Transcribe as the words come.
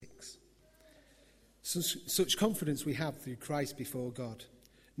Such confidence we have through Christ before God.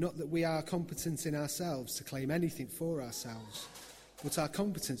 Not that we are competent in ourselves to claim anything for ourselves, but our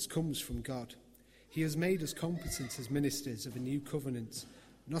competence comes from God. He has made us competent as ministers of a new covenant,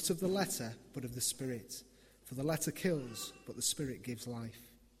 not of the letter, but of the Spirit. For the letter kills, but the Spirit gives life.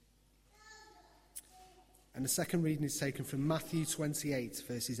 And the second reading is taken from Matthew 28,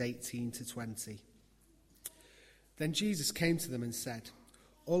 verses 18 to 20. Then Jesus came to them and said,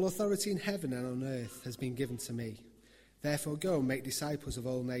 "All authority in heaven and on earth has been given to me. Therefore go and make disciples of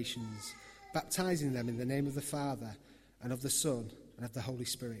all nations, baptizing them in the name of the Father and of the Son and of the Holy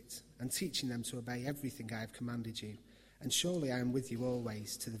Spirit, and teaching them to obey everything I have commanded you. And surely I am with you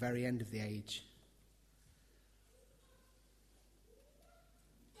always to the very end of the age."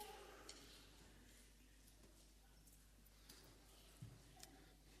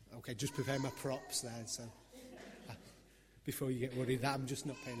 Okay, just prepare my props there, so before you get worried that I'm just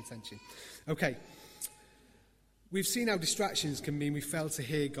not paying attention. Okay, we've seen how distractions can mean we fail to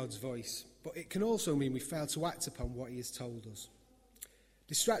hear God's voice, but it can also mean we fail to act upon what he has told us.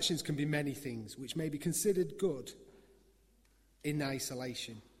 Distractions can be many things, which may be considered good in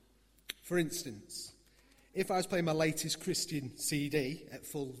isolation. For instance, if I was playing my latest Christian CD at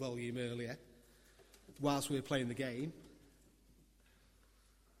full volume earlier, whilst we were playing the game,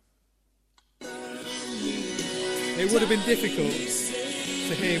 it would have been difficult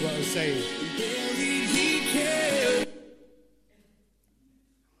to hear what I was saying.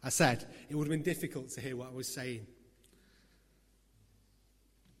 I said, it would have been difficult to hear what I was saying.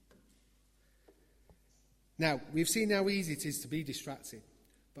 Now, we've seen how easy it is to be distracted,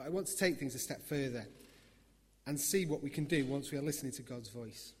 but I want to take things a step further and see what we can do once we are listening to God's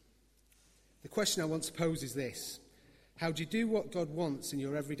voice. The question I want to pose is this: how do you do what God wants in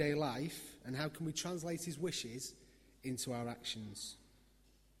your everyday life, and how can we translate his wishes into our actions?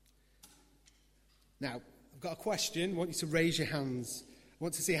 Now, I've got a question. I want you to raise your hands. I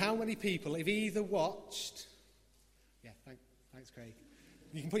want to see how many people have either watched... Yeah, thanks, Craig.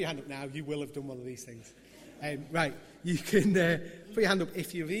 You can put your hand up now. You will have done one of these things. Right, you can put your hand up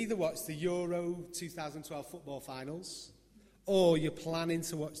if you've either watched the Euro 2012 football finals or you're planning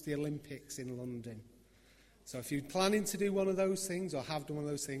to watch the Olympics in London. So if you're planning to do one of those things or have done one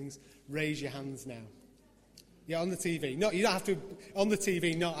of those things, raise your hands now. Yeah, on the TV. No, you don't have to... On the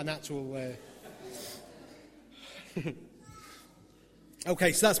TV, not an actual...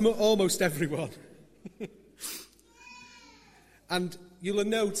 Okay, so that's almost everyone. And you'll have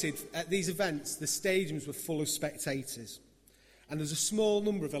noted at these events, the stadiums were full of spectators. And there's a small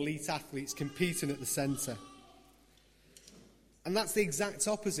number of elite athletes competing at the centre. And that's the exact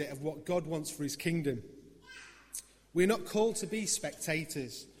opposite of what God wants for his kingdom. We're not called to be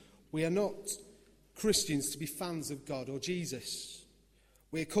spectators. We are not Christians to be fans of God or Jesus.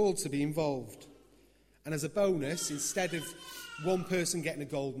 We're called to be involved. And as a bonus, instead of one person getting a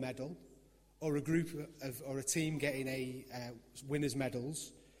gold medal, or a group of, or a team getting a winners'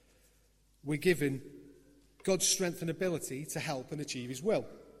 medals, we're given God's strength and ability to help and achieve his will.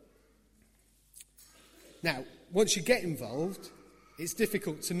 Now, once you get involved, it's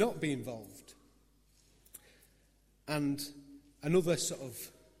difficult to not be involved. And another sort of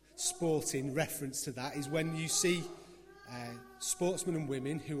sporting reference to that is when you see sportsmen and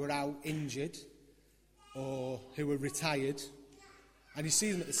women who are out injured or who are retired, and you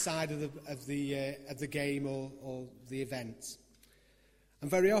see them at the side of the game or the event. And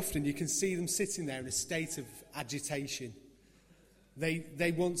very often you can see them sitting there in a state of agitation.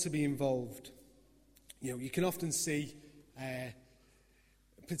 They want to be involved. You know, you can often see,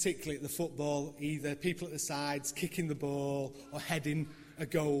 particularly at the football, either people at the sides kicking the ball or heading a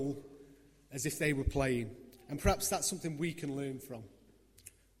goal as if they were playing. And perhaps that's something we can learn from.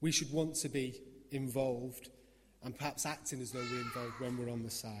 We should want to be involved, and perhaps acting as though we're involved when we're on the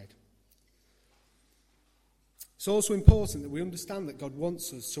side. It's also important that we understand that God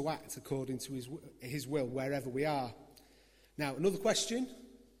wants us to act according to his will wherever we are. Now, another question.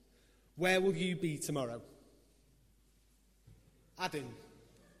 Where will you be tomorrow? Adam,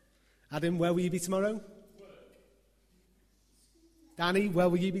 where will you be tomorrow? Work. Danny, where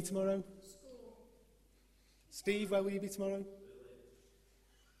will you be tomorrow? School. Steve, where will you be tomorrow? Berlin.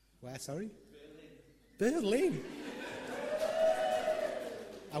 Where, sorry? Berlin.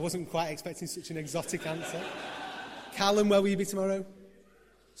 I wasn't quite expecting such an exotic answer. Callum, where will you be tomorrow?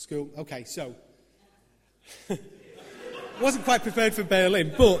 School. Okay, so wasn't quite prepared for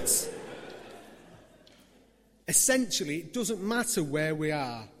Berlin, but essentially it doesn't matter where we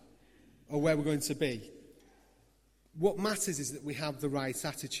are or where we're going to be. What matters is that we have the right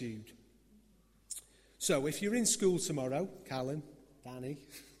attitude. So if you're in school tomorrow, Callum, Danny,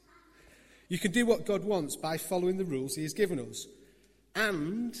 You can do what God wants by following the rules he has given us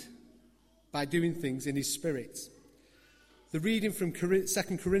and by doing things in his Spirit. The reading from 2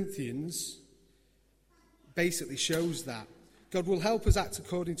 Corinthians basically shows that. God will help us act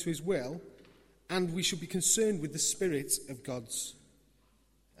according to his will, and we should be concerned with the spirit of God's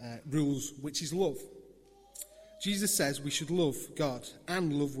rules, which is love. Jesus says we should love God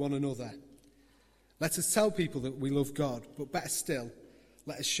and love one another. Let us tell people that we love God, but better still,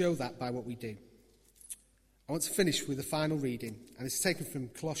 let us show that by what we do. I want to finish with a final reading, and it's taken from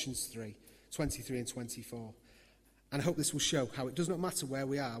Colossians 3, 23 and 24. And I hope this will show how it does not matter where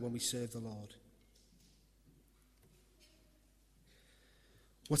we are when we serve the Lord.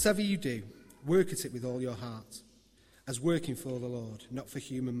 Whatever you do, work at it with all your heart, as working for the Lord, not for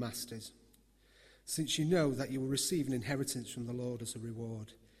human masters, since you know that you will receive an inheritance from the Lord as a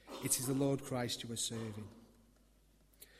reward. It is the Lord Christ you are serving.